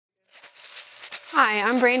Hi,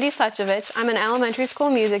 I'm Brandy Suchovich. I'm an elementary school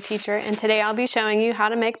music teacher, and today I'll be showing you how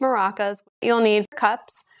to make maracas. You'll need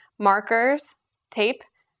cups, markers, tape,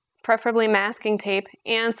 preferably masking tape,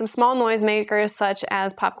 and some small noise makers such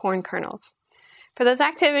as popcorn kernels. For this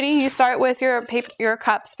activity, you start with your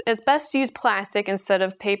cups. It's best to use plastic instead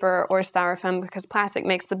of paper or styrofoam because plastic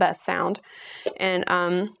makes the best sound.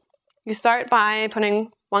 And you start by putting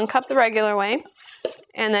 1 cup the regular way,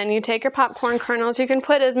 and then you take your popcorn kernels. You can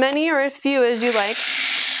put as many or as few as you like,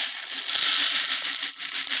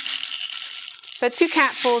 but 2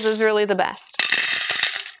 capfuls is really the best.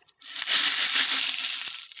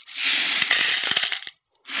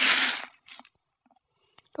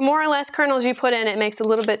 The more or less kernels you put in, it makes a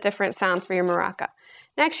little bit different sound for your maraca.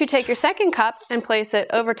 Next, you take your 2nd cup and place it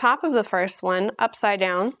over top of the first one, upside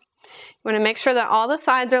down. You want to make sure that all the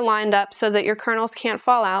sides are lined up so that your kernels can't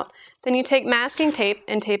fall out. Then you take masking tape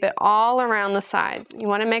and tape it all around the sides. You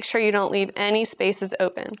want to make sure you don't leave any spaces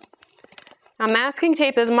open. Now, masking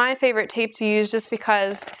tape is my favorite tape to use just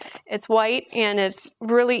because it's white and it's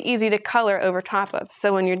really easy to color over top of.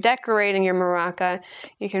 So when you're decorating your maraca,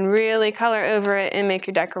 you can really color over it and make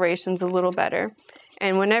your decorations a little better.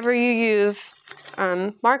 And whenever you use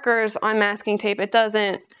markers on masking tape, it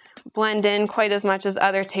doesn't blend in quite as much as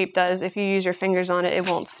other tape does. If you use your fingers on it, it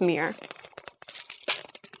won't smear.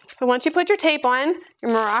 So once you put your tape on,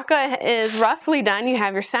 your maraca is roughly done. You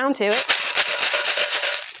have your sound to it.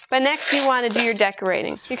 But next you want to do your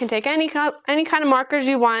decorating. You can take any kind of markers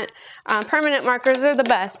you want. Permanent markers are the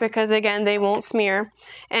best because, again, they won't smear.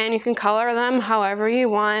 And you can color them however you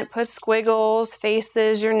want. Put squiggles,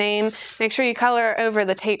 faces, your name. Make sure you color over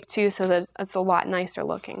the tape too so that it's a lot nicer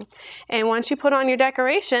looking. And once you put on your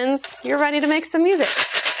decorations, you're ready to make some music.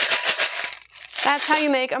 That's how you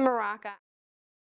make a maraca.